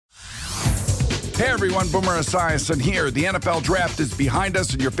Hey everyone, Boomer Esiason here. The NFL Draft is behind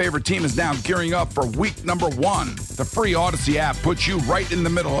us and your favorite team is now gearing up for week number 1. The free Odyssey app puts you right in the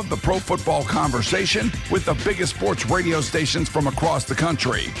middle of the pro football conversation with the biggest sports radio stations from across the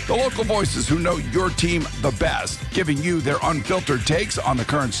country. The local voices who know your team the best, giving you their unfiltered takes on the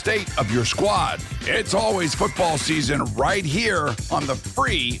current state of your squad. It's always football season right here on the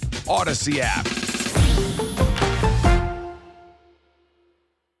free Odyssey app.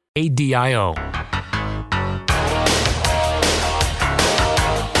 ADIO.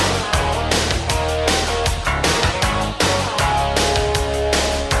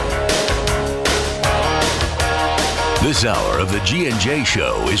 This hour of the G&J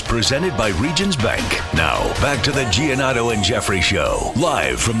Show is presented by Regions Bank. Now, back to the Giannotto and Jeffrey Show,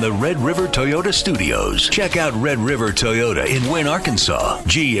 live from the Red River Toyota Studios. Check out Red River Toyota in Wynn, Arkansas.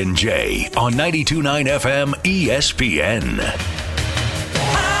 G&J on 92.9 FM ESPN.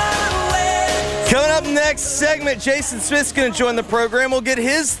 Coming up next segment, Jason Smith's going to join the program. We'll get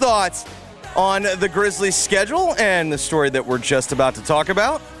his thoughts on the Grizzlies' schedule and the story that we're just about to talk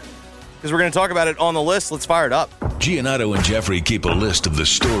about, because we're going to talk about it on the list. Let's fire it up. Giannotto and Jeffrey keep a list of the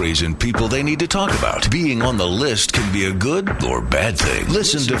stories and people they need to talk about. Being on the list can be a good or bad thing.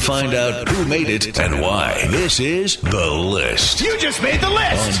 Listen to find out who made it and why. This is The List. You just made the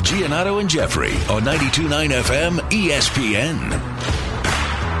list! On Giannotto and Jeffrey on 92.9 FM ESPN.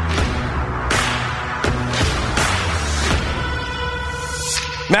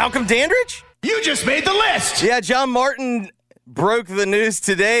 Malcolm Dandridge? You just made the list! Yeah, John Martin broke the news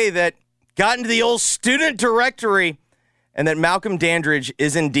today that got into the old student directory and that Malcolm Dandridge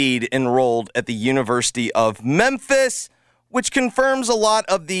is indeed enrolled at the University of Memphis, which confirms a lot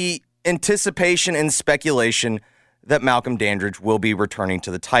of the anticipation and speculation that Malcolm Dandridge will be returning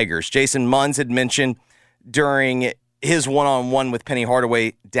to the Tigers. Jason Munz had mentioned during his one-on-one with Penny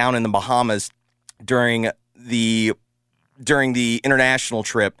Hardaway down in the Bahamas during the international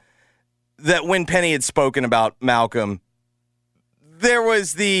trip that when Penny had spoken about Malcolm, there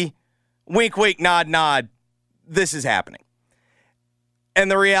was the wink, wink, nod, nod, this is happening. And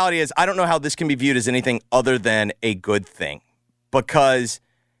the reality is, I don't know how this can be viewed as anything other than a good thing. Because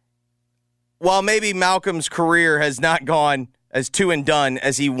while maybe Malcolm's career has not gone as two and done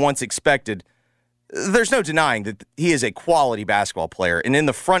as he once expected, there's no denying that he is a quality basketball player. And in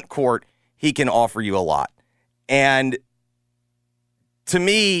the front court, he can offer you a lot. And to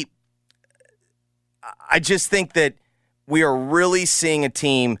me, I just think that we are really seeing a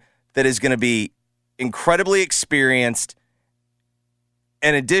team that is going to be incredibly experienced.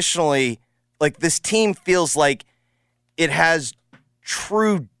 And additionally, like, this team feels like it has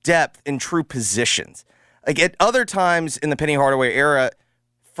true depth and true positions. Like, at other times in the Penny Hardaway era,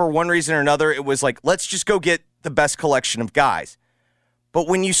 for one reason or another, it was like, let's just go get the best collection of guys. But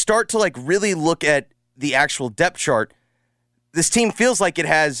when you start to like really look at the actual depth chart, this team feels like it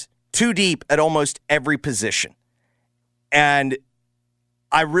has two deep at almost every position. And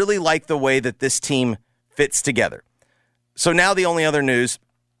I really like the way that this team fits together. So now the only other news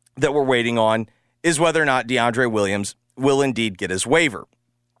that we're waiting on is whether or not DeAndre Williams will indeed get his waiver.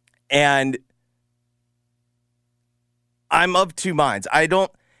 And I'm of two minds.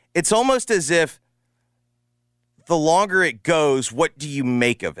 It's almost as if the longer it goes, what do you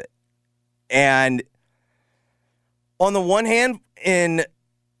make of it? And on the one hand, in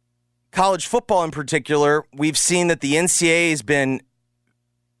college football in particular, we've seen that the NCAA has been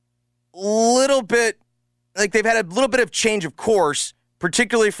little bit, like they've had a little bit of change of course,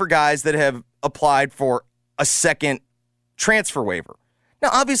 particularly for guys that have applied for a second transfer waiver. Now,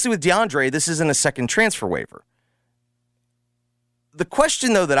 obviously with DeAndre, this isn't a second transfer waiver. The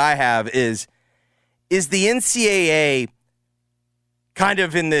question, though, that I have is the NCAA kind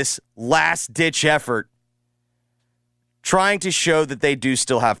of in this last-ditch effort trying to show that they do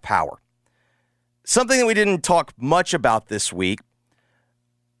still have power? Something that we didn't talk much about this week,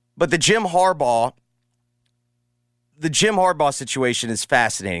 but the Jim Harbaugh situation is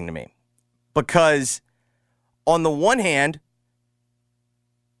fascinating to me because on the one hand,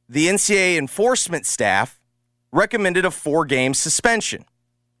 the NCAA enforcement staff recommended a 4-game suspension.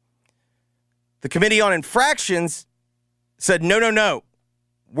 The Committee on Infractions said, no,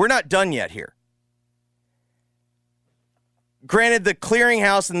 we're not done yet here. Granted, the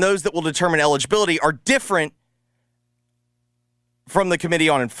clearinghouse and those that will determine eligibility are different from the Committee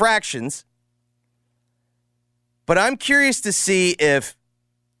on Infractions. But I'm curious to see if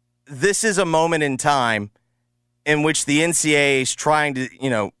this is a moment in time in which the NCAA is trying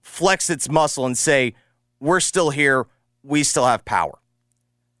to, flex its muscle and say, we're still here, we still have power.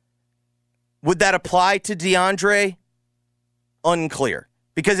 Would that apply to DeAndre? Unclear.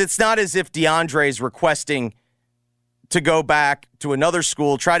 because it's not as if DeAndre is requesting to go back to another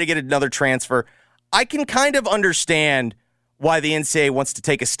school, try to get another transfer. I can kind of understand why the NCAA wants to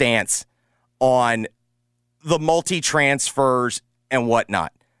take a stance on the multi-transfers and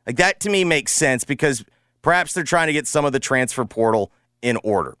whatnot. Like, that to me makes sense because perhaps they're trying to get some of the transfer portal in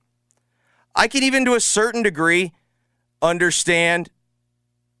order. I can even, to a certain degree, understand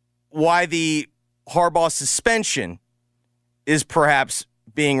why the Harbaugh suspension is perhaps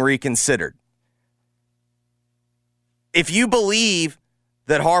being reconsidered. If you believe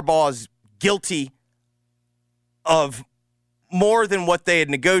that Harbaugh is guilty of more than what they had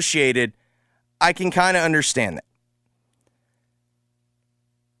negotiated, I can kind of understand that.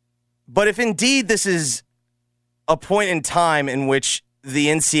 But if indeed this is a point in time in which the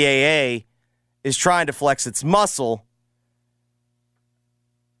NCAA is trying to flex its muscle,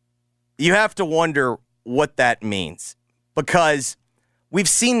 you have to wonder what that means. Because we've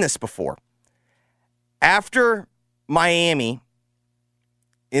seen this before. After Miami,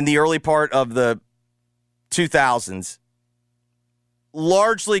 in the early part of the 2000s,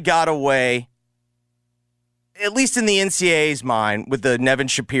 largely got away, at least in the NCAA's mind, with the Nevin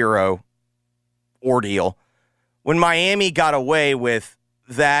Shapiro ordeal. When Miami got away with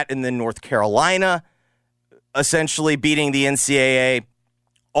that, and then North Carolina essentially beating the NCAA,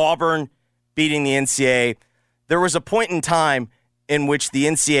 Auburn beating the NCAA, there was a point in time in which the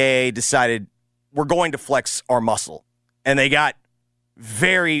NCAA decided we're going to flex our muscle. And they got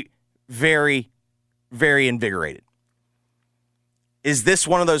very, very, very invigorated. Is this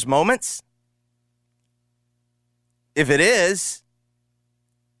one of those moments? If it is,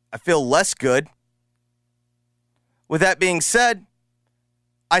 I feel less good. With that being said,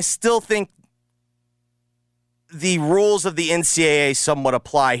 I still think the rules of the NCAA somewhat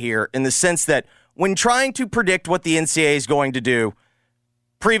apply here in the sense that when trying to predict what the NCAA is going to do,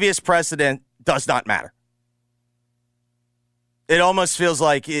 previous precedent does not matter. It almost feels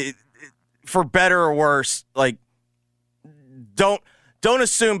like, for better or worse, like don't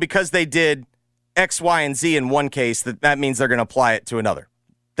assume because they did X, Y, and Z in one case that means they're going to apply it to another.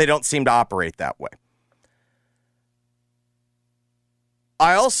 They don't seem to operate that way.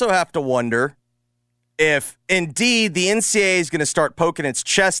 I also have to wonder if indeed the NCAA is going to start poking its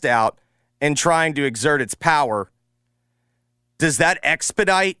chest out and trying to exert its power. Does that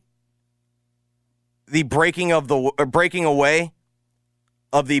expedite the breaking away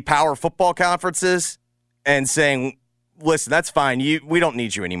of the power football conferences and saying, listen, that's fine. We don't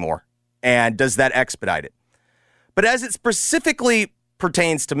need you anymore. And does that expedite it? But as it specifically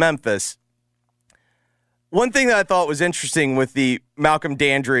pertains to Memphis, one thing that I thought was interesting with the Malcolm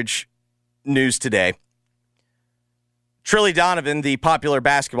Dandridge news today, Trilly Donovan, the popular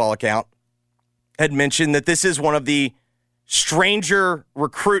basketball account, had mentioned that this is one of the stranger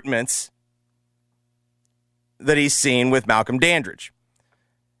recruitments that he's seen with Malcolm Dandridge.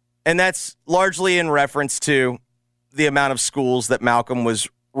 And that's largely in reference to the amount of schools that Malcolm was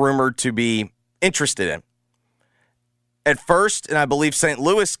rumored to be interested in. At first, and I believe St.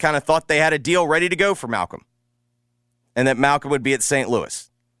 Louis kind of thought they had a deal ready to go for Malcolm, and that Malcolm would be at St. Louis.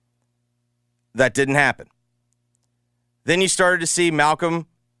 That didn't happen. Then you started to see Malcolm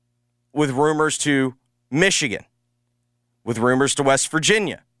with rumors to Michigan, with rumors to West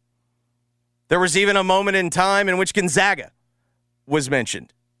Virginia. There was even a moment in time in which Gonzaga was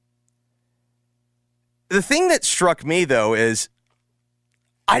mentioned. The thing that struck me, though, is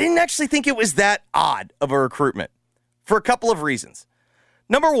I didn't actually think it was that odd of a recruitment for a couple of reasons.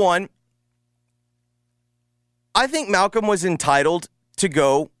 Number one, I think Malcolm was entitled to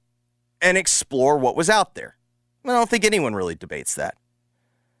go and explore what was out there. I don't think anyone really debates that.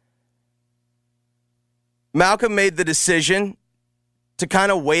 Malcolm made the decision to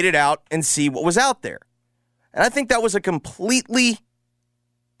kind of wait it out and see what was out there. And I think that was a completely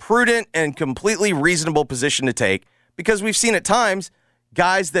prudent and completely reasonable position to take, because we've seen at times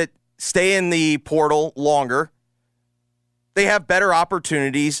guys that stay in the portal longer, they have better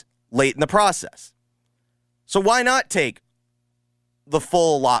opportunities late in the process. So why not take the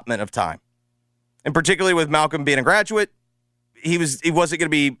full allotment of time? And particularly with Malcolm being a graduate, he wasn't going to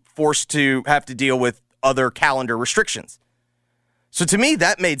be forced to have to deal with other calendar restrictions. So to me,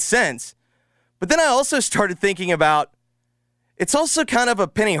 that made sense. But then I also started thinking about, it's also kind of a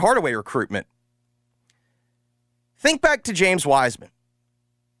Penny Hardaway recruitment. Think back to James Wiseman.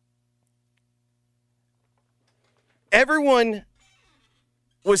 Everyone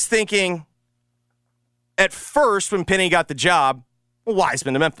was thinking at first when Penny got the job, well,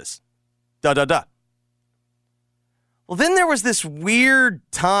 Wiseman to Memphis. Well, then there was this weird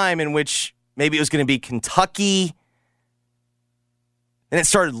time in which maybe it was going to be Kentucky. and it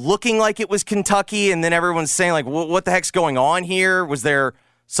started looking like it was Kentucky, and then everyone's saying, like, what the heck's going on here? Was there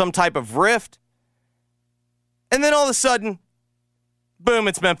some type of rift? And then all of a sudden, boom,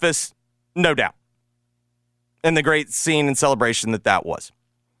 it's Memphis, no doubt. And the great scene and celebration that was.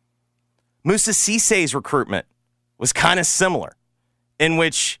 Moussa Cisse's recruitment was kind of similar, in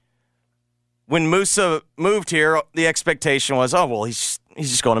which when Moussa moved here, the expectation was, oh, well, he's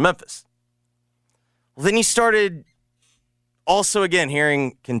just going to Memphis. Well, then you started also, again,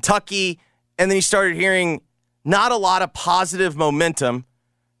 hearing Kentucky, and then you started hearing not a lot of positive momentum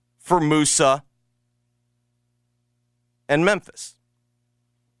for Moussa and Memphis.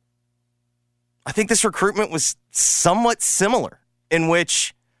 I think this recruitment was somewhat similar, in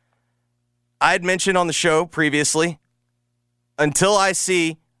which I had mentioned on the show previously, until I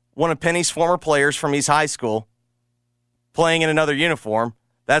see one of Penny's former players from East High School playing in another uniform,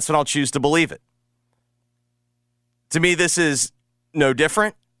 that's when I'll choose to believe it. To me, this is no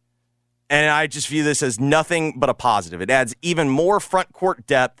different, and I just view this as nothing but a positive. It adds even more front court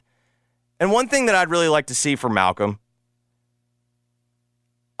depth. And one thing that I'd really like to see from Malcolm,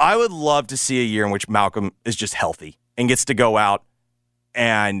 I would love to see a year in which Malcolm is just healthy and gets to go out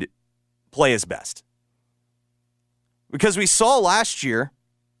and play his best. Because we saw last year,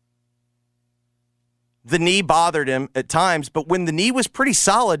 the knee bothered him at times, but when the knee was pretty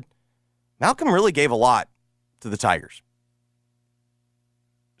solid, Malcolm really gave a lot to the Tigers.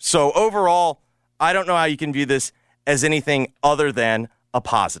 So overall, I don't know how you can view this as anything other than a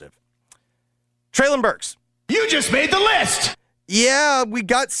positive. Treylon Burks. You just made the list. Yeah, we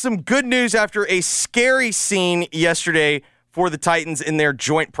got some good news after a scary scene yesterday for the Titans in their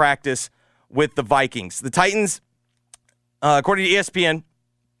joint practice with the Vikings. The Titans, according to ESPN,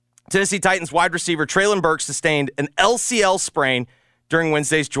 Tennessee Titans wide receiver Treylon Burks sustained an LCL sprain during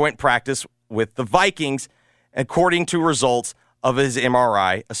Wednesday's joint practice with the Vikings, according to results of his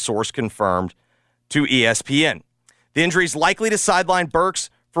MRI, a source confirmed to ESPN. The injury is likely to sideline Burks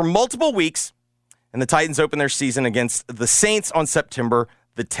for multiple weeks, and the Titans open their season against the Saints on September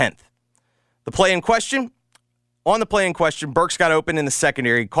the 10th. On the play in question, Burks got open in the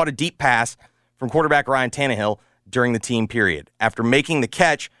secondary, caught a deep pass from quarterback Ryan Tannehill during the team period. After making the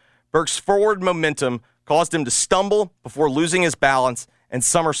catch, Burks' forward momentum caused him to stumble before losing his balance and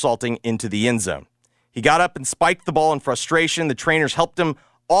somersaulting into the end zone. He got up and spiked the ball in frustration. The trainers helped him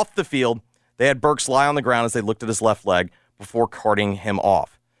off the field. They had Burks lie on the ground as they looked at his left leg before carting him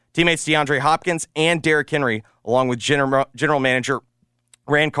off. Teammates DeAndre Hopkins and Derrick Henry, along with general manager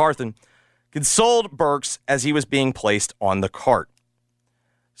Rand Carthen, consoled Burks as he was being placed on the cart.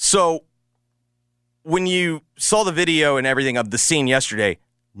 So, when you saw the video and everything of the scene yesterday,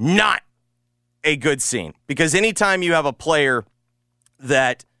 not a good scene. Because anytime you have a player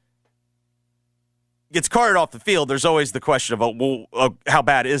that gets carted off the field, there's always the question of, how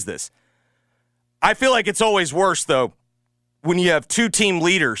bad is this? I feel like it's always worse, though, when you have two team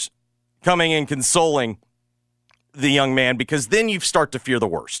leaders coming and consoling the young man, because then you start to fear the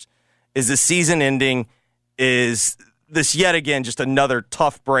worst. Is the season ending? Is this yet again just another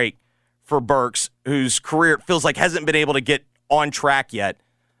tough break for Burks, whose career it feels like hasn't been able to get on track yet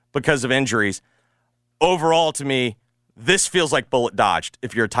because of injuries? Overall, to me, this feels like bullet dodged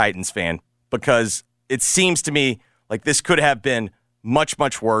if you're a Titans fan, because it seems to me like this could have been much,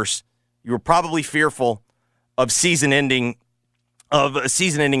 much worse. You were probably fearful of a season-ending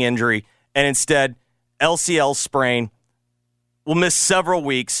injury, and instead, LCL sprain, will miss several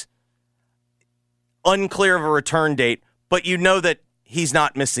weeks, unclear of a return date, but you know that he's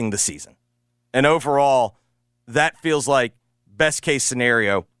not missing the season. And overall, that feels like best-case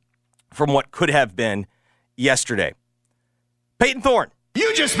scenario from what could have been yesterday. Payton Thor.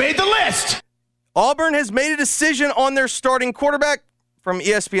 You just made the list. Auburn has made a decision on their starting quarterback. From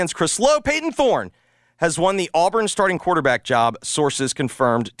ESPN's Chris Lowe, Payton Thor has won the Auburn starting quarterback job, sources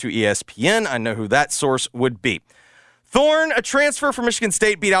confirmed to ESPN. I know who that source would be. Thorne, a transfer from Michigan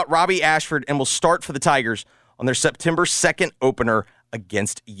State, beat out Robbie Ashford and will start for the Tigers on their September 2nd opener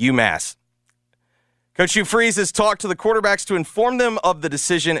against UMass. Coach Hugh Freeze has talked to the quarterbacks to inform them of the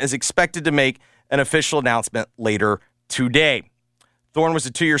decision, is expected to make an official announcement later today. Thorne was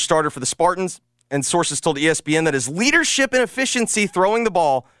a 2-year starter for the Spartans, and sources told ESPN that his leadership and efficiency throwing the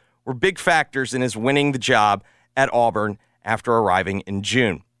ball were big factors in his winning the job at Auburn after arriving in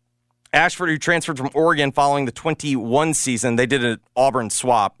June. Ashford, who transferred from Oregon following the 21 season, they did an Auburn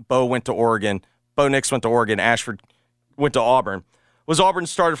swap. Bo Nix went to Oregon, Ashford went to Auburn, was Auburn's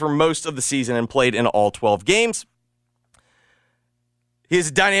starter for most of the season and played in all 12 games. He is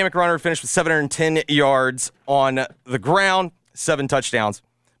a dynamic runner, finished with 710 yards on the ground, 7 touchdowns,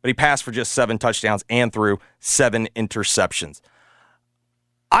 but he passed for just 7 touchdowns and threw 7 interceptions.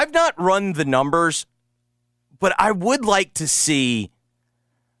 I've not run the numbers, but I would like to see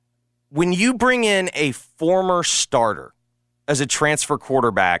when you bring in a former starter as a transfer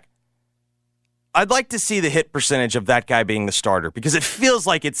quarterback, I'd like to see the hit percentage of that guy being the starter because it feels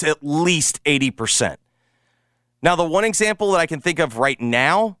like it's at least 80%. Now, the one example that I can think of right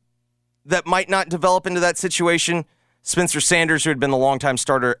now that might not develop into that situation, Spencer Sanders, who had been the longtime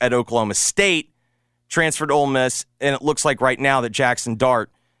starter at Oklahoma State, transferred to Ole Miss, and it looks like right now that Jackson Dart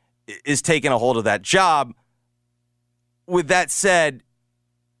is taking a hold of that job. With that said,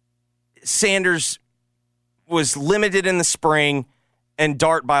 Sanders was limited in the spring, and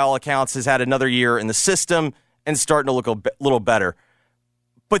Dart, by all accounts, has had another year in the system and starting to look a little better.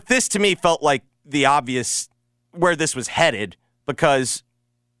 But this, to me, felt like the obvious where this was headed, because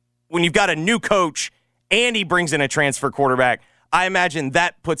when you've got a new coach and he brings in a transfer quarterback, I imagine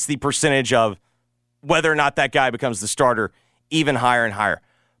that puts the percentage of whether or not that guy becomes the starter even higher and higher.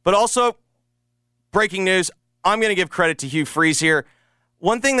 But also, breaking news, I'm going to give credit to Hugh Freeze here.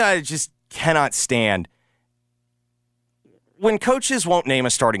 One thing that I just cannot stand, when coaches won't name a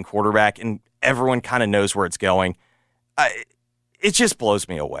starting quarterback and everyone kind of knows where it's going, it just blows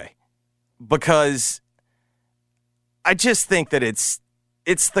me away. Because I just think that it's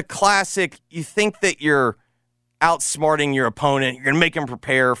the classic, you think that you're outsmarting your opponent, you're going to make him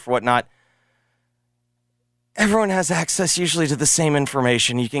prepare for whatnot. Everyone has access usually to the same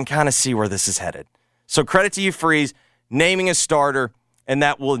information. You can kind of see where this is headed. So credit to you, Freeze, naming a starter, and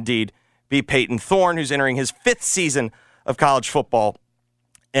that will indeed be Payton Thor, who's entering his 5th season of college football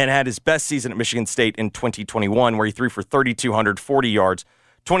and had his best season at Michigan State in 2021, where he threw for 3,240 yards,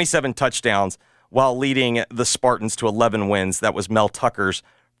 27 touchdowns, while leading the Spartans to 11 wins. That was Mel Tucker's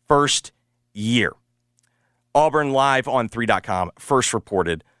first year. Auburn Live on 3.com first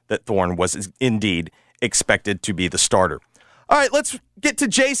reported that Thorne was indeed expected to be the starter. All right, let's get to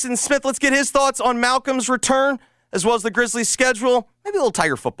Jason Smith. Let's get his thoughts on Malcolm's return, as well as the Grizzlies' schedule. Maybe a little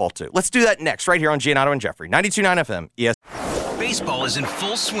Tiger football, too. Let's do that next, right here on Giannato and Jeffrey. 92.9 FM, ES. Baseball is in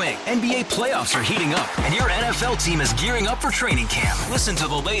full swing. NBA playoffs are heating up, and your NFL team is gearing up for training camp. Listen to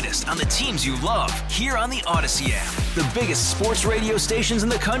the latest on the teams you love here on the Odyssey app. The biggest sports radio stations in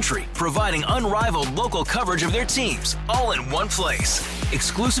the country, providing unrivaled local coverage of their teams, all in one place.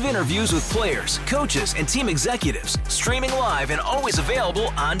 Exclusive interviews with players, coaches, and team executives, streaming live and always available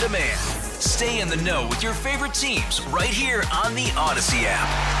on demand. Stay in the know with your favorite teams right here on the Odyssey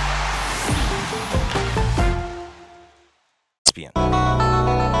app.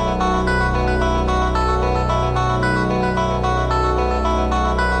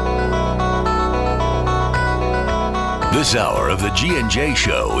 This hour of the G&J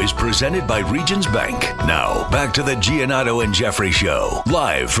Show is presented by Regions Bank. Now, back to the Giannato and Jeffrey Show,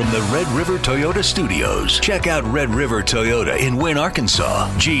 live from the Red River Toyota Studios. Check out Red River Toyota in Wynn,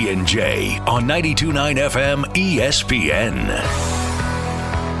 Arkansas. G&J on 92.9 FM ESPN.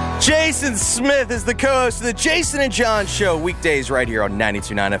 Jason Smith is the co-host of the Jason and John Show, weekdays right here on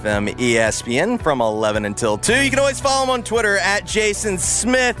 92.9 FM ESPN from 11 until 2. You can always follow him on Twitter at Jason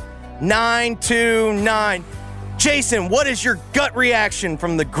Smith 929. Jason, what is your gut reaction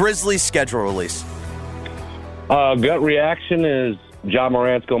from the Grizzlies schedule release? Gut reaction is John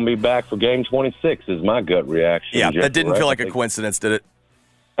Morant's going to be back for Game 26 is my gut reaction. Yeah, that didn't feel like a coincidence, did it?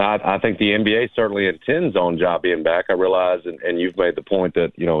 I think the NBA certainly intends on Ja being back. I realize, and you've made the point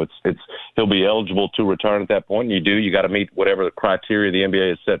that it's he'll be eligible to return at that point. And you got to meet whatever the criteria the NBA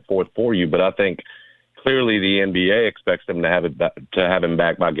has set forth for you. But I think clearly the NBA expects them to have him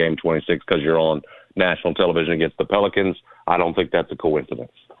back by Game 26 because you're on national television against the Pelicans. I don't think that's a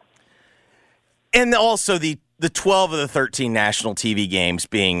coincidence. And also the 12 of the 13 national TV games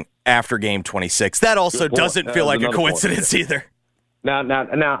being after Game 26. That also doesn't feel like a coincidence either. Now,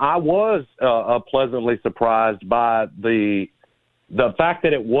 I was pleasantly surprised by the fact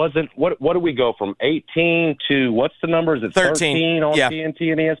that it wasn't. What do we go from 18 to what's the number? Is it 13 on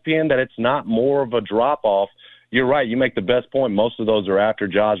TNT and ESPN? That it's not more of a drop off. You're right. You make the best point. Most of those are after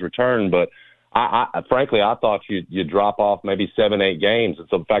Ja's return, but I frankly thought you'd drop off maybe 7-8 games. And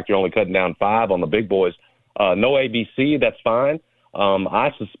so the fact you're only cutting down 5 on the big boys. No ABC, that's fine.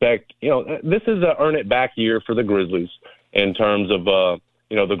 I suspect this is a earn it back year for the Grizzlies in terms of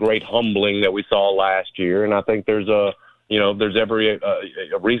the great humbling that we saw last year, and I think there's every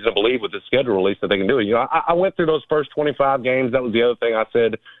reason to believe with the schedule release that they can do it. I went through those first 25 games. That was the other thing I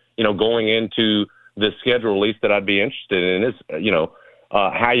said. Going into the schedule release that I'd be interested in is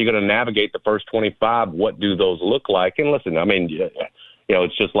how you're going to navigate the first 25. What do those look like? And listen, I mean,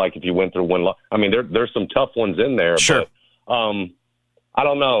 it's just like if you went through one. I mean, there's some tough ones in there. Sure. But, I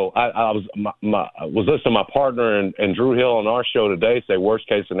don't know. I was listening to my partner and Drew Hill on our show today say worst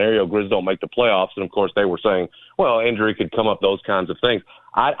case scenario, Grizz don't make the playoffs, and of course they were saying, well, injury could come up, those kinds of things.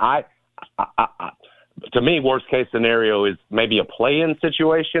 To me, worst case scenario is maybe a play-in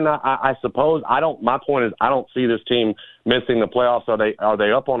situation. I suppose. My point is, I don't see this team missing the playoffs. Are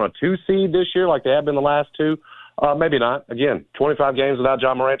they up on a 2 seed this year like they have been the last two? Maybe not. Again, 25 games without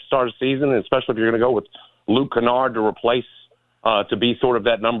John Morant to start the season, and especially if you're going to go with Luke Kennard to replace. To be sort of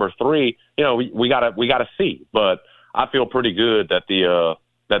that number 3, we gotta see. But I feel pretty good that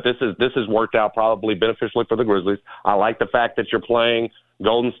that this has worked out probably beneficially for the Grizzlies. I like the fact that you're playing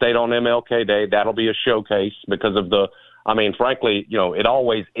Golden State on MLK Day. That'll be a showcase because of frankly, it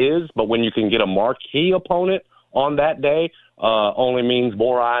always is. But when you can get a marquee opponent on that day, only means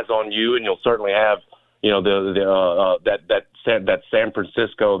more eyes on you, and you'll certainly have that San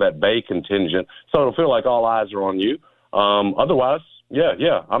Francisco, that Bay contingent. So it'll feel like all eyes are on you. Otherwise,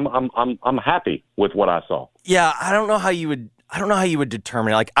 I'm happy with what I saw. Yeah, I don't know how you would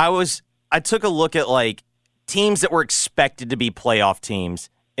determine it. Like I took a look at like teams that were expected to be playoff teams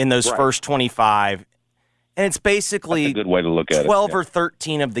in those first 25, and it's basically that's a good way to look at 12 or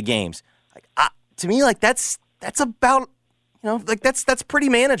 13 of the games. Like to me, like that's about that's pretty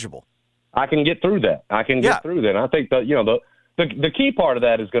manageable. I can get through that. I think that the key part of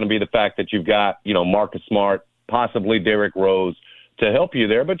that is going to be the fact that you've got Marcus Smart, possibly Derrick Rose to help you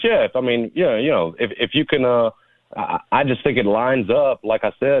there. But if you can, I just think it lines up, like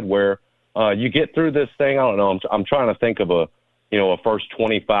I said, where you get through this thing. I don't know. I'm trying to think of a first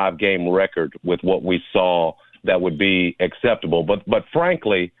 25 game record with what we saw that would be acceptable. But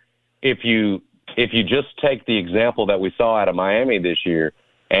frankly, if you just take the example that we saw out of Miami this year,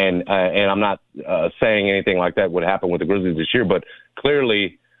 and I'm not saying anything like that would happen with the Grizzlies this year, but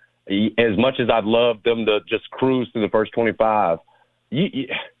clearly, as much as I'd love them to just cruise through the first 25,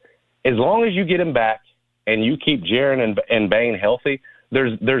 as long as you get him back and you keep Jaren and Bane healthy,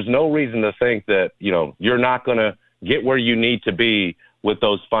 there's no reason to think that you're not going to get where you need to be with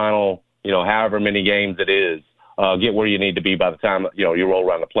those final however many games it is. Get where you need to be by the time you roll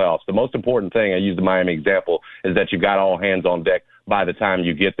around the playoffs. The most important thing, I use the Miami example, is that you've got all hands on deck by the time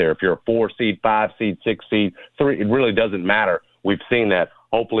you get there. If you're a 4 seed, 5 seed, 6 seed, 3, it really doesn't matter. We've seen that.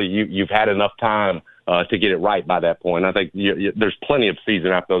 Hopefully you've had enough time to get it right by that point. I think there's plenty of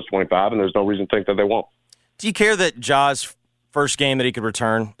season after those 25, and there's no reason to think that they won't. Do you care that Ja's first game that he could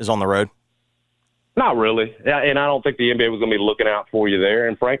return is on the road? Not really, and I don't think the NBA was going to be looking out for you there.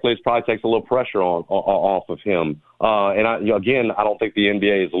 And frankly, it probably takes a little pressure off of him. I don't think the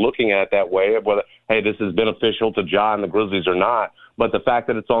NBA is looking at it that way, whether this is beneficial to Ja and the Grizzlies or not. But the fact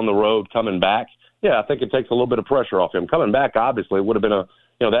that it's on the road coming back, I think it takes a little bit of pressure off him. Coming back, obviously, it would have been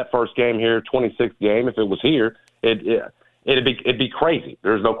that first game here, 26th game. If it was here, it'd be crazy.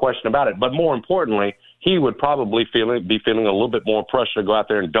 There's no question about it. But more importantly, he would probably be feeling a little bit more pressure to go out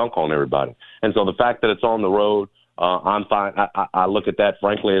there and dunk on everybody. And so the fact that it's on the road, I'm fine. I look at that,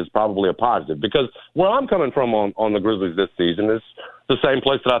 frankly, as probably a positive, because where I'm coming from on the Grizzlies this season is the same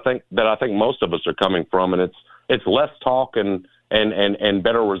place that I think most of us are coming from, and it's less talk and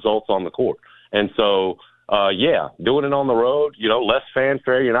better results on the court. And so, doing it on the road, less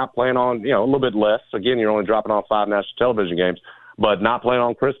fanfare. You're not playing on, a little bit less. Again, you're only dropping off 5 national television games, but not playing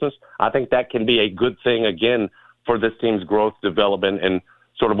on Christmas. I think that can be a good thing, again, for this team's growth, development, and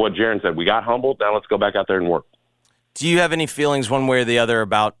sort of what Jaren said. We got humbled. Now let's go back out there and work. Do you have any feelings one way or the other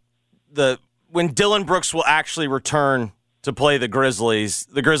about when Dillon Brooks will actually return to play the Grizzlies?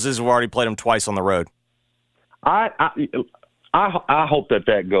 The Grizzlies have already played him twice on the road. I hope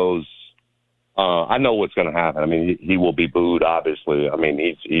that goes. I know what's going to happen. I mean, he will be booed, obviously. I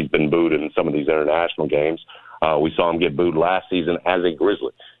mean, he's been booed in some of these international games. We saw him get booed last season as a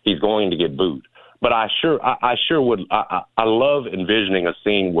Grizzly. He's going to get booed. But I sure would. I love envisioning a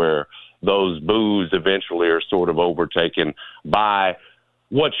scene where those boos eventually are sort of overtaken by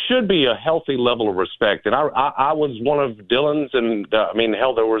what should be a healthy level of respect. And I was one of Dillon's, and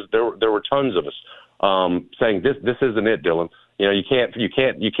hell, there were tons of us saying this isn't it, Dillon. You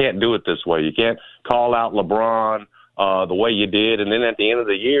can't do it this way. You can't call out LeBron the way you did, and then at the end of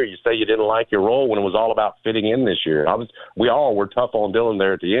the year you say you didn't like your role when it was all about fitting in this year. We all were tough on Dillon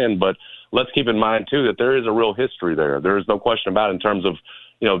there at the end, but let's keep in mind too that there is a real history there. There is no question about it in terms of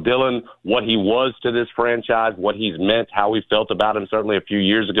Dillon, what he was to this franchise, what he's meant, how we felt about him certainly a few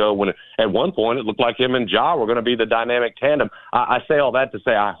years ago when at one point it looked like him and Ja were going to be the dynamic tandem. I say all that to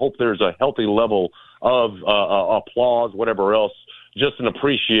say I hope there's a healthy level of applause, whatever else, just an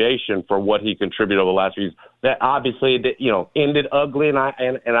appreciation for what he contributed over the last few years. That obviously, ended ugly, and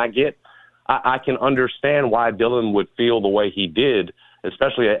I can understand why Dillon would feel the way he did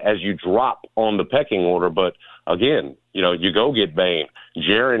especially as you drop on the pecking order. But again, you go get Bain.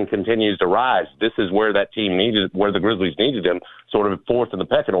 Jaren continues to rise. This is where that team where the Grizzlies needed him, sort of fourth in the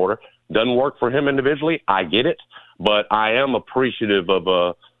pecking order. Doesn't work for him individually. I get it, but I am appreciative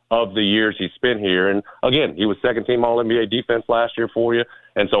of the years he spent here. And again, he was second team All-NBA defense last year for you.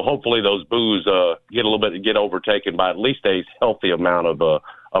 And so hopefully those boos get overtaken by at least a healthy amount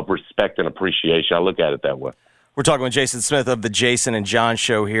of respect and appreciation. I look at it that way. We're talking with Jason Smith of the Jason and John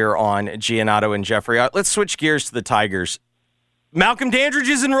Show here on Giannotto and Jeffrey. Let's switch gears to the Tigers. Malcolm Dandridge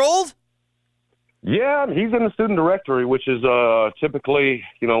is enrolled? Yeah, he's in the student directory, which is typically,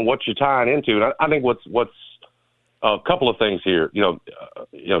 what you're tying into. And I think what's a couple of things here.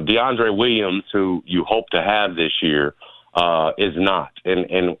 DeAndre Williams, who you hope to have this year, is not.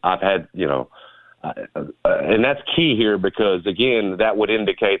 And I've had, and that's key here because, again, that would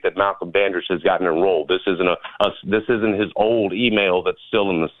indicate that Malcolm Dandridge has gotten enrolled. This isn't his old email that's still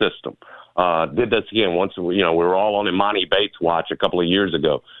in the system. Did this again once, we were all on Imani Bates watch a couple of years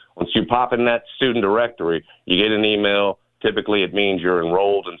ago. Once you pop in that student directory, you get an email. Typically it means you're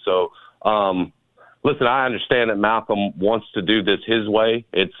enrolled. And so, listen, I understand that Malcolm wants to do this his way.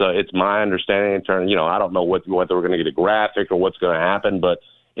 It's my understanding in terms, I don't know whether we're going to get a graphic or what's going to happen, but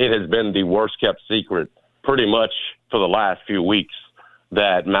it has been the worst kept secret pretty much for the last few weeks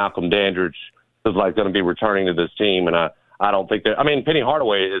that Malcolm Dandridge is going to be returning to this team. And I don't think that, Penny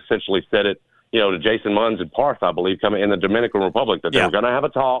Hardaway essentially said it, to Jason Munns and Parth, I believe, coming in the Dominican Republic, that they were going to have a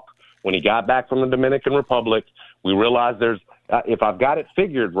talk. When he got back from the Dominican Republic, we realized if I've got it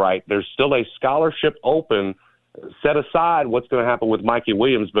figured right, there's still a scholarship open, set aside what's going to happen with Mikey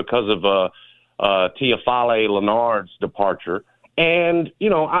Williams because of Teofale Leonard's departure. And,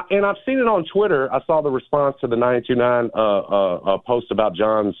 I've seen it on Twitter. I saw the response to the 92.9 post about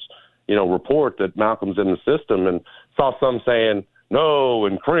John's, report that Malcolm's in the system, and saw some saying no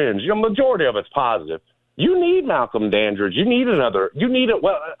and cringe. Majority of it's positive. You need Malcolm Dandridge. You need it.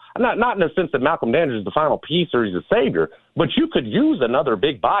 Well, not in the sense that Malcolm Dandridge is the final piece or he's a savior, but you could use another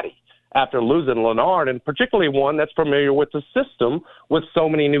big body after losing Leonard, and particularly one that's familiar with the system with so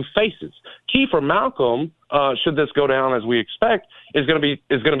many new faces. Key for Malcolm, should this go down as we expect, is going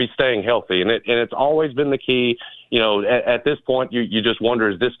to be staying healthy, and it's always been the key. At this point, you just wonder,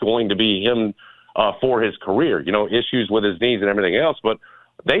 is this going to be him for his career? Issues with his knees and everything else, but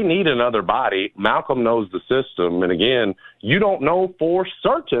they need another body. Malcolm knows the system, and again, you don't know for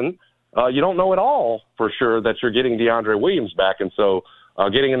certain, you don't know at all for sure that you're getting DeAndre Williams back, and so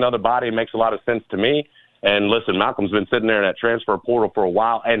getting another body makes a lot of sense to me. And listen, Malcolm's been sitting there in that transfer portal for a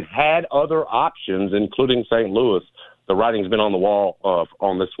while and had other options, including St. Louis. The writing's been on the wall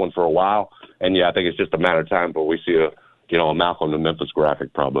on this one for a while, and I think it's just a matter of time before we see a Malcolm to Memphis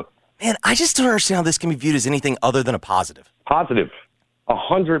graphic probably. Man, I just don't understand how this can be viewed as anything other than a positive. Positive.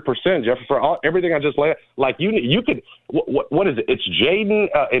 100%, Jeffrey, for everything I just laid. You could, what is it? It's Jaden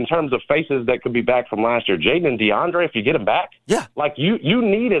in terms of faces that could be back from last year. Jaden and DeAndre, if you get them back, you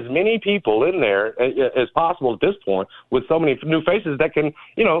need as many people in there as possible at this point with so many new faces that can,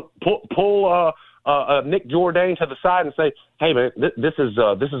 pull Nick Jourdain to the side and say, hey man, this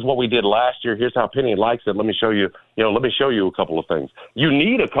is what we did last year. Here's how Penny likes it. Let me show you. Let me show you a couple of things. You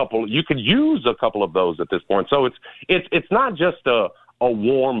need a couple. You could use a couple of those at this point. So it's not just a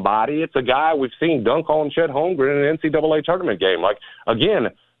warm body. It's a guy we've seen dunk on Chet Holmgren in an NCAA tournament game. Again,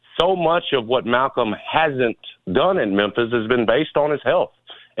 so much of what Malcolm hasn't done in Memphis has been based on his health.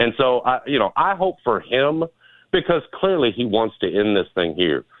 And so, I hope for him, because clearly he wants to end this thing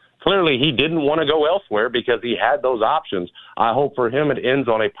here. Clearly he didn't want to go elsewhere because he had those options. I hope for him it ends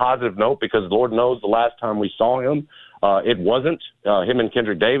on a positive note, because Lord knows the last time we saw him, it wasn't him and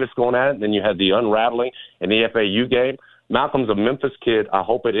Kendrick Davis going at it. And then you had the unraveling in the FAU game. Malcolm's a Memphis kid. I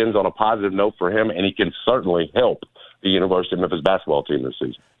hope it ends on a positive note for him, and he can certainly help the University of Memphis basketball team this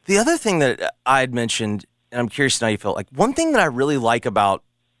season. The other thing that I had mentioned, and I'm curious to know how you feel, one thing that I really like about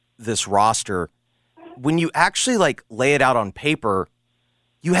this roster, when you actually lay it out on paper,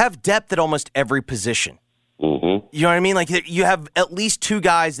 you have depth at almost every position. Mm-hmm. You know what I mean? You have at least two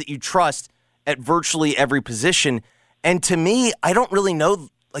guys that you trust at virtually every position. And to me, I don't really know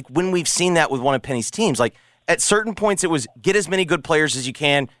when we've seen that with one of Penny's teams. At certain points, it was get as many good players as you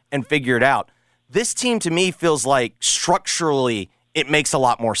can and figure it out. This team, to me, feels like structurally it makes a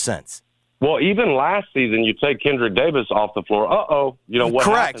lot more sense. Well, even last season, you take Kendrick Davis off the floor. What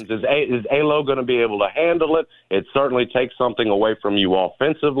Correct. happens? Is Alo going to be able to handle it? It certainly takes something away from you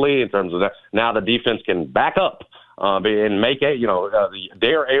offensively in terms of that. Now the defense can back up and make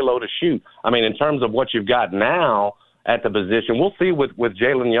dare Alo to shoot. In terms of what you've got now at the position, we'll see with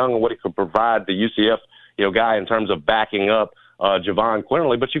Jalen Young and what he could provide the UCF guy in terms of backing up Javon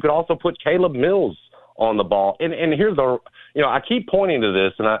Quinterly, but you could also put Caleb Mills on the ball. And here's I keep pointing to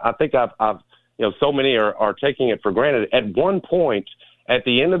this, and I think I've so many are taking it for granted. At one point, at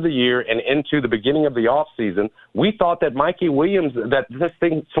the end of the year and into the beginning of the offseason, we thought that Mikey Williams, that this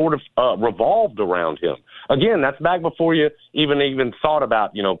thing sort of revolved around him. Again, that's back before you even thought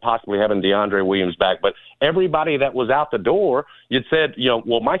about, possibly having DeAndre Williams back. But everybody that was out the door, you'd said,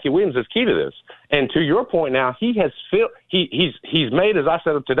 well, Mikey Williams is key to this. And to your point now, he's made, as I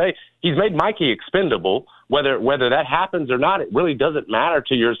said today, he's made Mikey expendable. Whether that happens or not, it really doesn't matter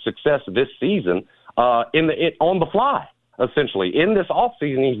to your success this season on the fly. Essentially, in this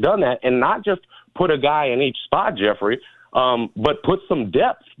offseason, he's done that, and not just put a guy in each spot, Jeffrey, but put some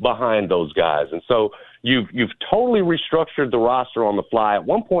depth behind those guys. And so you've totally restructured the roster on the fly. At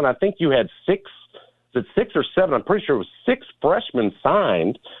one point, I think you had six or seven. I'm pretty sure it was 6 freshmen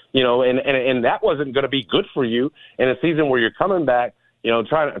signed. And that wasn't going to be good for you in a season where you're coming back.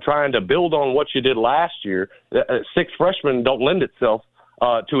 Trying to build on what you did last year. 6 freshmen don't lend itself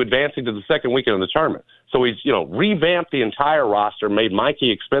to advancing to the second weekend of the tournament. So he's, revamped the entire roster, made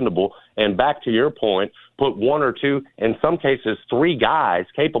Mikey expendable, and back to your point, put 1 or 2, in some cases 3 guys,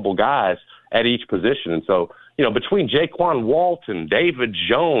 capable guys, at each position. And so, between Jaquan Walton, David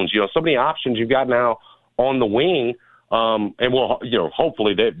Jones, so many options you've got now on the wing,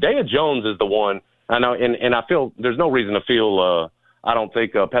 hopefully David Jones is the one. I know, and I feel there's no reason to feel, I don't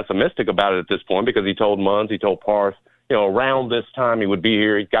think, pessimistic about it at this point, because he told Munns, he told Parth, around this time he would be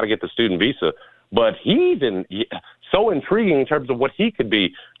here. He's got to get the student visa. But he's so intriguing in terms of what he could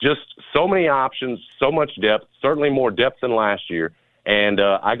be. Just so many options, so much depth, certainly more depth than last year. And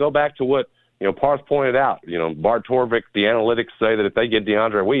I go back to what, Parth pointed out. Bart Torvik, the analytics say that if they get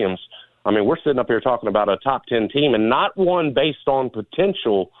DeAndre Williams, we're sitting up here talking about a top 10 team, and not one based on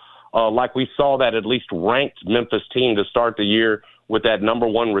potential like we saw that at least ranked Memphis team to start the year with that number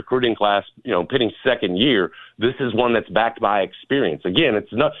 1 recruiting class, pitting second year. This is one that's backed by experience. Again,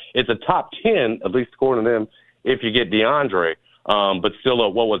 it's a top 10, at least according to them, if you get DeAndre. But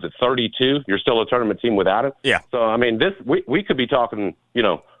still, 32? You're still a tournament team without him? Yeah. So, we could be talking,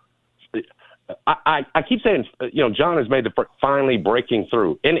 I keep saying, John has made finally breaking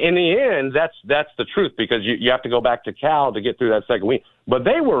through. And in the end, that's the truth, because you have to go back to Cal to get through that second week. But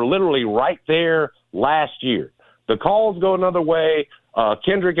they were literally right there last year. The calls go another way.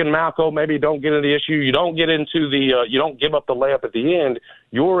 Kendrick and Malco maybe don't get into the issue. You don't get into you don't give up the layup at the end.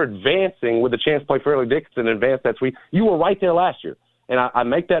 You're advancing with a chance to play Fairleigh Dickinson and advance that sweep. You were right there last year. And I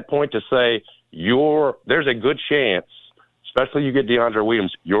make that point to say there's a good chance, especially you get DeAndre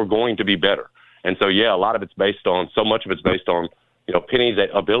Williams, you're going to be better. And so, a lot of it's based on, so much of it's based on, Penny's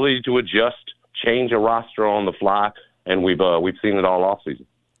ability to adjust, change a roster on the fly, and we've seen it all offseason.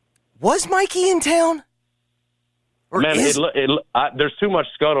 Was Mikey in town? Man, there's too much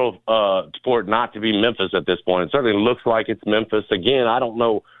scuttle for it not to be Memphis at this point. It certainly looks like it's Memphis. Again, I don't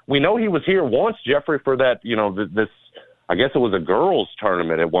know. We know he was here once, Jeffrey, for that, this, I guess it was a girls'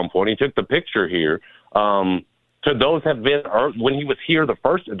 tournament at one point. He took the picture here. Could those have been when he was here the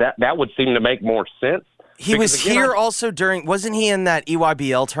first? That would seem to make more sense. He was here also during. Wasn't he in that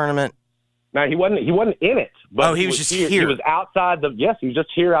EYBL tournament? No, he wasn't. He wasn't in it. But he was just here. He was outside the. Yes, he was just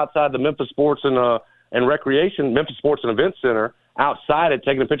here outside the Memphis Sports and Recreation, Memphis Sports and Event Center, outside it,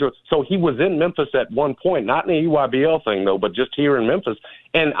 taking a picture. So he was in Memphis at one point, not in the EYBL thing though, but just here in Memphis.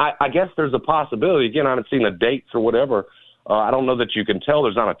 And I guess there's a possibility. Again, I haven't seen the dates or whatever. I don't know that you can tell.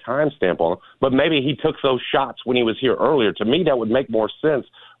 There's not a timestamp on it. But maybe he took those shots when he was here earlier. To me, that would make more sense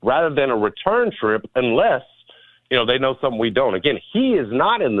rather than a return trip, unless, they know something we don't. Again, he is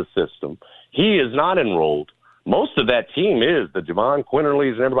not in the system. He is not enrolled. Most of that team is. The Javon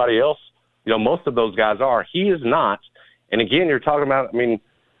Quinterleys and everybody else, most of those guys are. He is not. And again, you're talking about,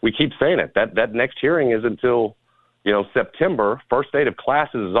 we keep saying it. That next hearing is until, September. First date of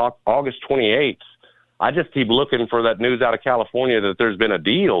classes is August 28th. I just keep looking for that news out of California that there's been a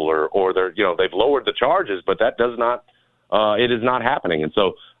deal or they've lowered the charges, but that does not, it is not happening. And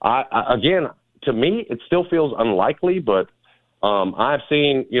so again, to me, it still feels unlikely, but I've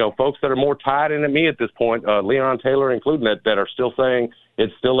seen, folks that are more tied in than me at this point, Leon Taylor including, that are still saying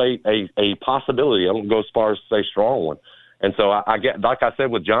it's still a possibility. I don't go as far as to say strong one. And so I get, like I said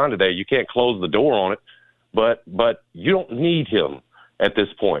with John today, you can't close the door on it, but you don't need him at this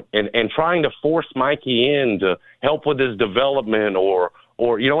point. And trying to force Mikey in to help with his development or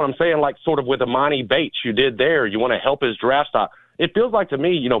you know what I'm saying, like sort of with Imani Bates you did there, you want to help his draft stock. It feels like to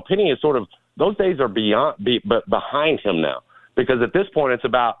me, Penny is sort of, those days are behind him now, because at this point it's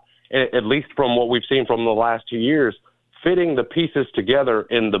about, at least from what we've seen from the last 2 years, fitting the pieces together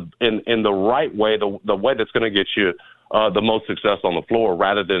in the right way, the way that's going to get you the most success on the floor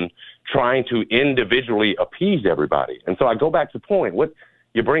rather than trying to individually appease everybody. And so I go back to the point. What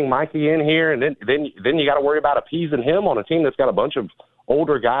you bring Mikey in here, and then you got to worry about appeasing him on a team that's got a bunch of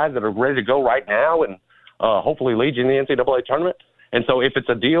older guys that are ready to go right now and hopefully lead you in the NCAA tournament. And so if it's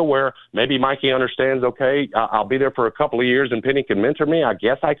a deal where maybe Mikey understands, okay, I'll be there for a couple of years and Penny can mentor me, I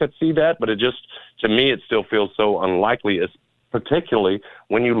guess I could see that. But to me, it still feels so unlikely, particularly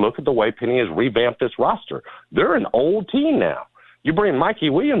when you look at the way Penny has revamped this roster. They're an old team now. You bring Mikey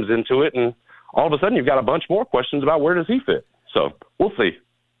Williams into it, and all of a sudden you've got a bunch more questions about where does he fit. So we'll see.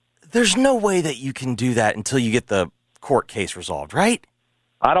 There's no way that you can do that until you get the court case resolved, right?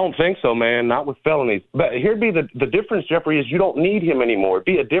 I don't think so, man. Not with felonies. But here'd be the difference, Jeffrey, is you don't need him anymore. It'd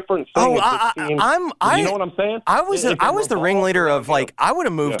be a different thing. You know what I'm saying? I was the ringleader of, like, I would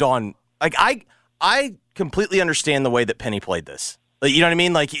have moved on. Like, I completely understand the way that Penny played this. Like, you know what I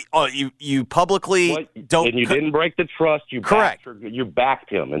mean? Like, you publicly don't. And you didn't break the trust. Correct. You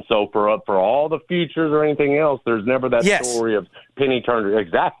backed him. And so for all the futures or anything else, there's never that story of Penny Turner.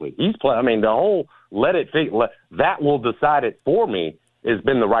 Exactly. He's playing. I mean, the whole that will decide it for me has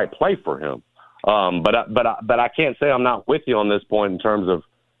been the right play for him. But I can't say I'm not with you on this point in terms of,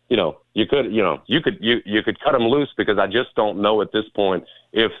 you could cut him loose, because I just don't know at this point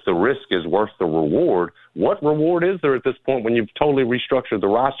if the risk is worth the reward. What reward is there at this point when you've totally restructured the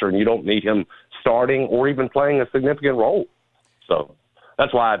roster and you don't need him starting or even playing a significant role? So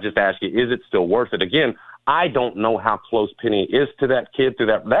that's why I just ask you, is it still worth it? Again, I don't know how close Penny is to that kid through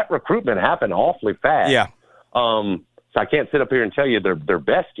that recruitment happened awfully fast. Yeah. So I can't sit up here and tell you they're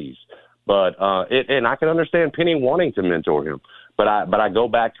besties, but and I can understand Penny wanting to mentor him. But I go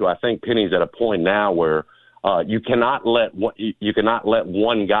back to, I think Penny's at a point now where you cannot let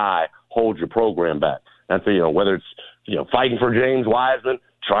one guy hold your program back. And so whether it's fighting for James Wiseman,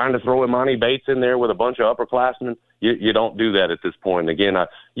 trying to throw Imani Bates in there with a bunch of upperclassmen, you don't do that at this point. And again,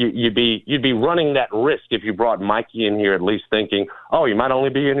 you'd be running that risk if you brought Mikey in here, at least thinking, oh, you might only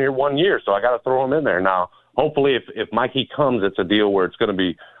be in here 1 year, so I got to throw him in there now. Hopefully, if Mikey comes, it's a deal where it's going to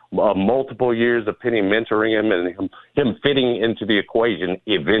be multiple years of Penny mentoring him and him fitting into the equation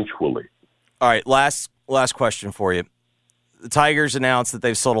eventually. All right, last question for you. The Tigers announced that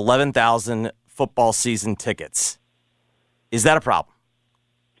they've sold 11,000 football season tickets. Is that a problem?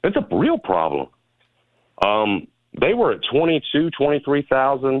 It's a real problem. They were at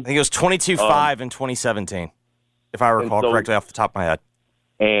 23,000. I think it was 22.5 in 2017, if I recall correctly off the top of my head.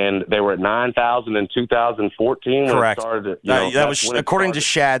 And they were at 9,000 in 2014. Correct. When it started, that was according to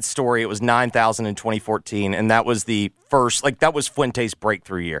Shad's story. It was 9,000 in 2014, and that was the first. That was Fuente's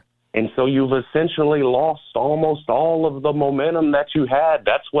breakthrough year. And so you've essentially lost almost all of the momentum that you had.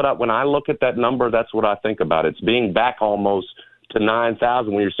 That's when I look at that number, that's what I think about. It's being back almost to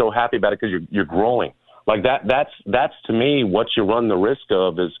 9,000 when you're so happy about it because you're growing. Like that's to me what you run the risk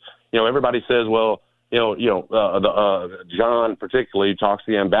of is, everybody says, well, John particularly talks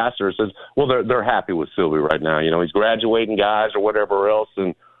to the ambassador, says, well, they're happy with Sylvie right now. He's graduating guys or whatever else,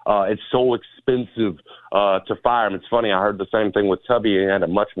 and it's so expensive to fire him. It's funny, I heard the same thing with Tubby. He had a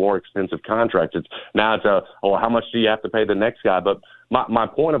much more expensive contract. Now it's how much do you have to pay the next guy? But my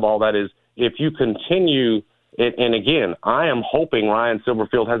point of all that is, if you continue, and again, I am hoping Ryan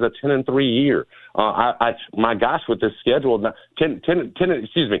Silverfield has a 10-3 year. My gosh, with this schedule, 9-3,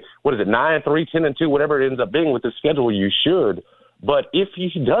 10-2, whatever it ends up being with the schedule, you should. But if he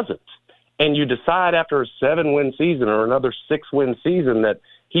doesn't, and you decide after a 7-win season or another 6-win season that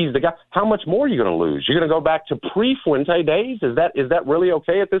he's the guy, how much more are you going to lose? You're going to go back to pre-Fuente days? Is that really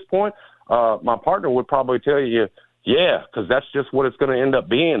okay at this point? My partner would probably tell you, yeah, because that's just what it's going to end up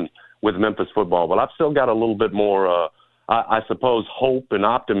being with Memphis football. But I've still got a little bit more, I suppose, hope and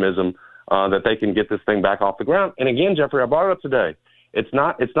optimism that they can get this thing back off the ground. And again, Jeffrey, I brought it up today. It's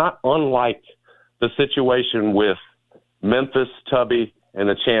not unlike the situation with Memphis, Tubby, and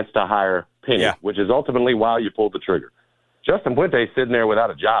the chance to hire Penny, which is ultimately why you pulled the trigger. Justin Fuente is sitting there without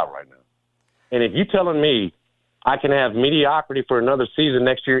a job right now. And if you're telling me I can have mediocrity for another season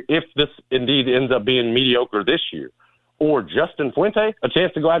next year if this indeed ends up being mediocre this year, or Justin Fuente, a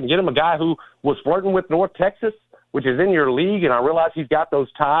chance to go out and get him a guy who was flirting with North Texas, which is in your league, and I realize he's got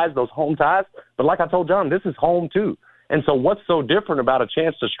those ties, those home ties, but like I told John, this is home too. And so what's so different about a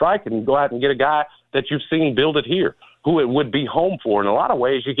chance to strike and go out and get a guy that you've seen build it here, who it would be home for? In a lot of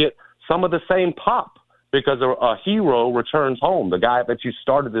ways, you get some of the same pop because a hero returns home, the guy that you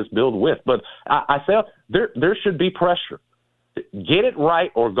started this build with. But I say there should be pressure. Get it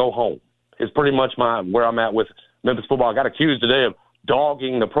right or go home is pretty much where I'm at with Memphis football. I got accused today of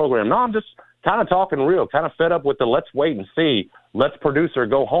dogging the program. No, I'm just kind of talking real, kind of fed up with the let's wait and see, let's produce or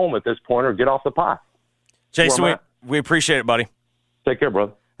go home at this point or get off the pot. Jason, We appreciate it, buddy. Take care,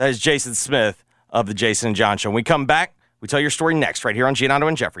 brother. That is Jason Smith of the Jason and John Show. When we come back, we tell your story next right here on Giannotto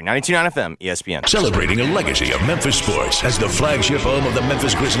and Jeffrey, 92.9 FM, ESPN. Celebrating a legacy of Memphis sports as the flagship home of the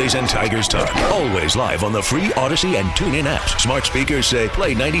Memphis Grizzlies and Tigers talk. Always live on the free Odyssey and TuneIn apps. Smart speakers say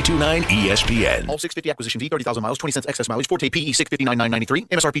play 92.9 ESPN. All 650 acquisition fee, 30,000 miles, 20 cents excess mileage, Forte PE 659,993,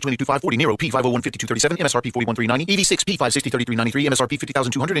 MSRP 22,540, Nero P 501,5237, MSRP 41,390, EV6 P 560,3393, MSRP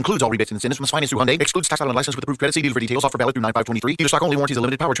 50,200, includes all rebates and incentives, must finance through Hyundai, excludes tax title and license with approved credit. See dealer for details, offer valid through 9/5/23. Dealer stock only, warranties are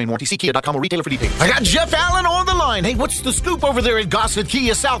limited, powertrain warranty. See Kia.com or retailer for details. I got Jeff Allen on the line. Hey, what's the scoop over there at Gossett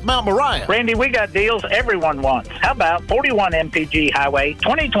Kia South Mount Moriah? Randy, we got deals everyone wants. How about 41 MPG Highway,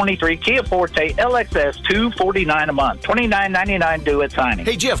 2023 Kia Forte LXS, $249 a month, $29.99 due at signing.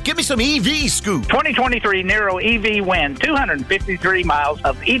 Hey, Jeff, give me some EV scoop. 2023 Nero EV Win, 253 miles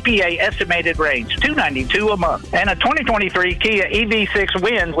of EPA estimated range, $292 a month. And a 2023 Kia EV6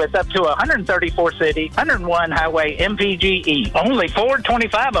 Win with up to 134 city, 101 highway MPGE. Only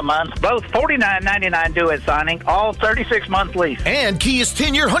 $425 a month, both $49.99 due at signing, all 36-month lease. And Kia's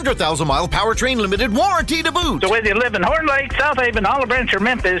 10-year, 100,000-mile powertrain limited warranty to boot. So whether you live in Horn Lake, South Haven, Olive Branch, or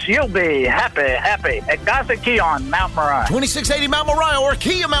Memphis, you'll be happy at Gossett Kia on Mount Moriah. 2680 Mount Moriah or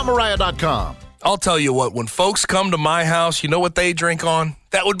KiaMountMoriah.com. I'll tell you what, when folks come to my house, you know what they drink on?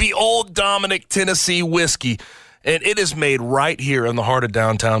 That would be Old Dominick Tennessee whiskey. And it is made right here in the heart of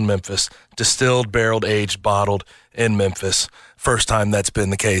downtown Memphis. Distilled, barreled, aged, bottled in Memphis. First time that's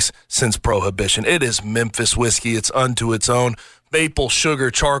been the case since Prohibition. It is Memphis whiskey. It's unto its own. Maple, sugar,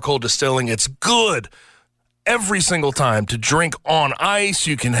 charcoal distilling. It's good every single time to drink on ice.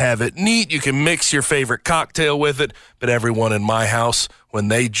 You can have it neat. You can mix your favorite cocktail with it. But everyone in my house, when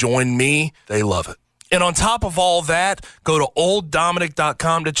they join me, they love it. And on top of all that, go to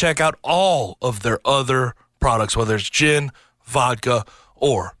OldDominick.com to check out all of their other products, whether it's gin, vodka,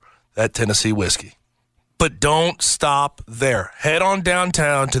 or that Tennessee whiskey. But don't stop there. Head on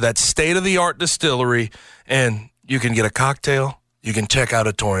downtown to that state-of-the-art distillery, and you can get a cocktail, you can check out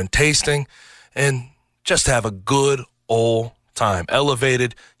a Torrent tasting, and just have a good old time.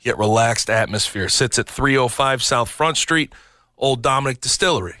 Elevated yet relaxed atmosphere. Sits at 305 South Front Street, Old Dominick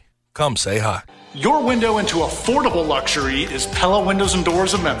Distillery. Come say hi. Your window into affordable luxury is Pella Windows and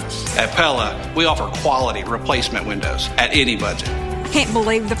Doors of Memphis. At Pella, we offer quality replacement windows at any budget. Can't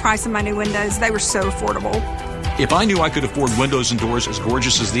believe the price of my new windows. They were so affordable. If I knew I could afford windows and doors as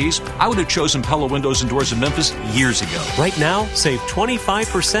gorgeous as these, I would have chosen Pella Windows and Doors of Memphis years ago. Right now, save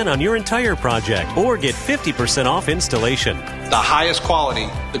 25% on your entire project or get 50% off installation. The highest quality,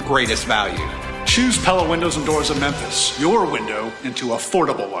 the greatest value. Choose Pella Windows and Doors of Memphis, your window into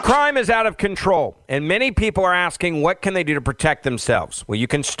affordable luxury. Crime is out of control, and many people are asking what can they do to protect themselves. Well, you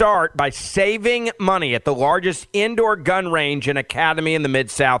can start by saving money at the largest indoor gun range and academy in the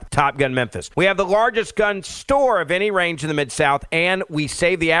Mid-South, Top Gun Memphis. We have the largest gun store of any range in the Mid-South, and we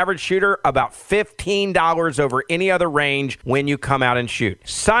save the average shooter about $15 over any other range when you come out and shoot.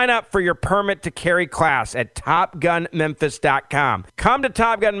 Sign up for your permit to carry class at TopGunMemphis.com. Come to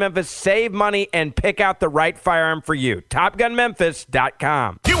Top Gun Memphis, save money, and pick out the right firearm for you.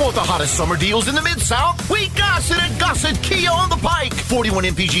 TopGunMemphis.com. You want the hottest summer deals in the Mid-South? We got it at Gossett Kia on the Pike. 41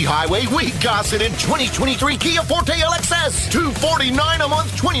 MPG Highway, we got it in 2023 Kia Forte LXS. $249 a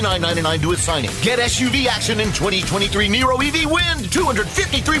month, $29.99 due at signing. Get SUV action in 2023 Nero EV Wind.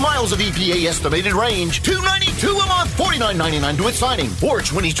 253 miles of EPA estimated range. $292 a month, $49.99 due at signing. Or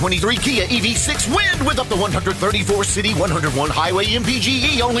 2023 Kia EV6 Wind with up to 134 city, 101 highway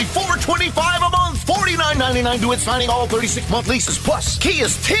MPGE. Only $425 a month, $49.99 due at signing, all 36-month leases. Plus,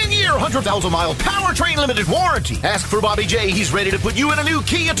 Kia's 10-year, 100,000-mile powertrain limited warranty. Ask for Bobby J. He's ready to put you in a new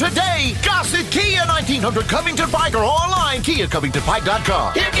Kia today. Gossett Kia, 1900 Covington Pike, or online,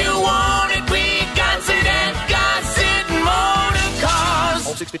 KiaCovingtonPike.com. If you want it, we got it at Gossett Motor Cars.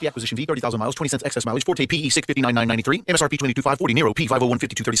 All 650 acquisition fee, 30,000 miles, 20 cents excess mileage, Forte PE 659,993, MSRP 22,540, Nero P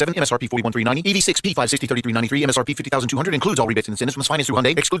 501,5237, MSRP 41,390, EV6 P 560,3393, MSRP 50,200, includes all rebates and incentives, must finance through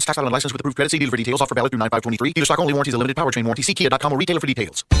Hyundai, excludes tax title and license with approved credit. See dealer for details, offer valid through 9/5/23. Dealer stock only, warranties are limited, powertrain warranty. See Kia.com or retailer for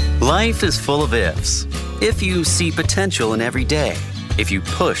details. Life is full of ifs. If you see potential in every day, if you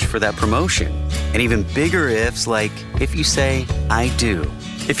push for that promotion, and even bigger ifs like if you say, I do.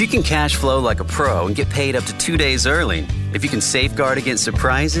 If you can cash flow like a pro and get paid up to 2 days early, if you can safeguard against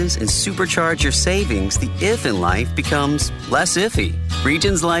surprises and supercharge your savings, the if in life becomes less iffy.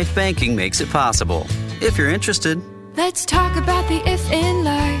 Regions Life Banking makes it possible. If you're interested. Let's talk about the if in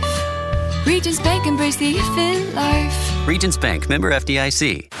life. Regions Bank, embrace the if in life. Regions Bank, member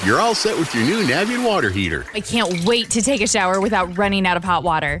FDIC. You're all set with your new Navien water heater. I can't wait to take a shower without running out of hot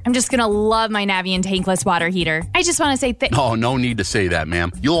water. I'm just going to love my Navien tankless water heater. I just want to say Oh, no need to say that,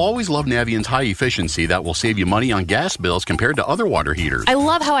 ma'am. You'll always love Navien's high efficiency that will save you money on gas bills compared to other water heaters. I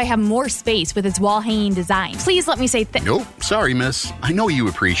love how I have more space with its wall-hanging design. Please let me say Nope. Sorry, miss. I know you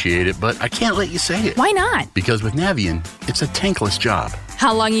appreciate it, but I can't let you say it. Why not? Because with Navien, it's a tankless job.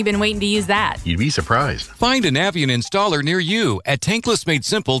 How long you been waiting to use that? You'd be surprised. Find a Navien installer near you at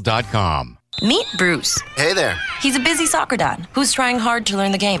tanklessmadesimple.com. Meet Bruce. Hey there. He's a busy soccer dad who's trying hard to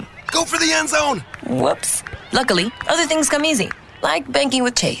learn the game. Go for the end zone. Whoops. Luckily, other things come easy, like banking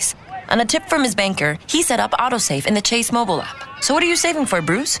with Chase. On a tip from his banker, he set up autosave in the Chase mobile app. So what are you saving for,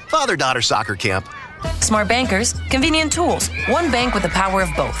 Bruce? Father-daughter soccer camp. Smart bankers, convenient tools. One bank with the power of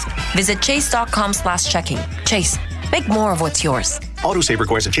both. Visit chase.com/checking. Chase, make more of what's yours. Autosave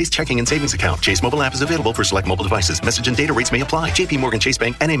requires a Chase checking and savings account. Chase mobile app is available for select mobile devices. Message and data rates may apply. JP Morgan Chase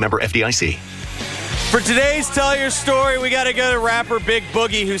Bank, N.A. member FDIC. For today's Tell Your Story, we got to go to rapper Big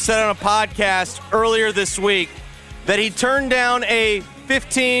Boogie, who said on a podcast earlier this week that he turned down a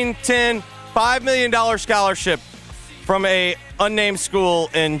 $5 million scholarship from a unnamed school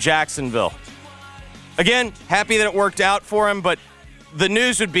in Jacksonville. Again, happy that it worked out for him, but the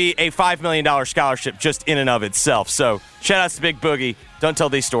news would be a $5 million scholarship just in and of itself. So shout outs to Big Boogie. Don't tell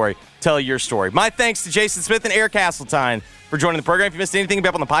the story. Tell your story. My thanks to Jason Smith and Eric Hasseltine for joining the program. If you missed anything, you'll be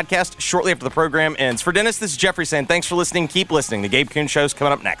up on the podcast shortly after the program ends. For Dennis, this is Jeffrey saying thanks for listening. Keep listening. The Gabe Kuhn Show's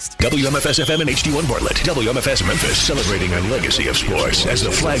coming up next. WMFS-FM and HD1 Bartlett. WMFS Memphis, celebrating a legacy of sports as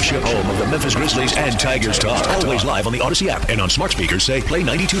the flagship home of the Memphis Grizzlies and Tigers talk. Always live on the Odyssey app and on smart speakers. Say Play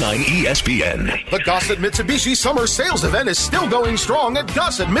 92.9 ESPN. The Gossett Mitsubishi Summer Sales Event is still going strong at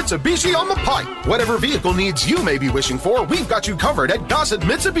Gossett Mitsubishi on the Pike. Whatever vehicle needs you may be wishing for, we've got you covered at Gossett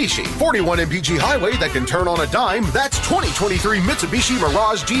Mitsubishi. 41 MPG Highway that can turn on a dime. That's 2023 Mitsubishi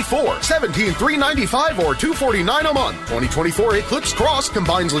Mirage G4. $17,395 or $249 a month. 2024 Eclipse Cross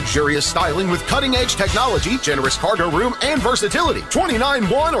combines luxurious styling with cutting-edge technology, generous cargo room, and versatility.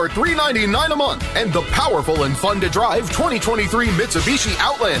 $29,100 or $399 a month. And the powerful and fun to drive 2023 Mitsubishi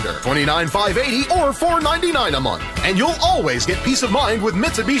Outlander. $29,580 or $499 a month. And you'll always get peace of mind with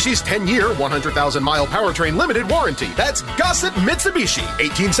Mitsubishi's 10-year, 100,000-mile powertrain limited warranty. That's Gossett Mitsubishi,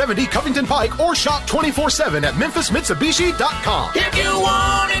 1870 Covington Pike, or shop 24/7 at MemphisMitsubishi.com. If you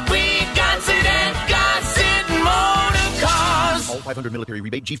want it, we got it at Gossett Motor Cars. All 500 military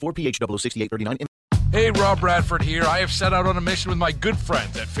rebate G4 PH 006839. Hey, Rob Bradford here. I have set out on a mission with my good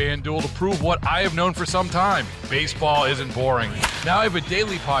friends at FanDuel to prove what I have known for some time. Baseball isn't boring. Now I have a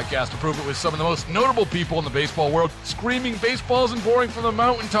daily podcast to prove it with some of the most notable people in the baseball world, screaming baseball isn't boring from the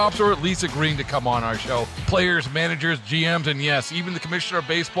mountaintops, or at least agreeing to come on our show. Players, managers, GMs, and yes, even the commissioner of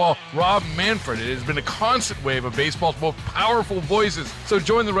baseball, Rob Manfred. It has been a constant wave of baseball's most powerful voices. So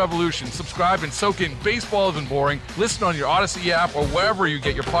join the revolution. Subscribe and soak in Baseball Isn't Boring. Listen on your Odyssey app or wherever you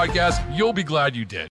get your podcasts. You'll be glad you did.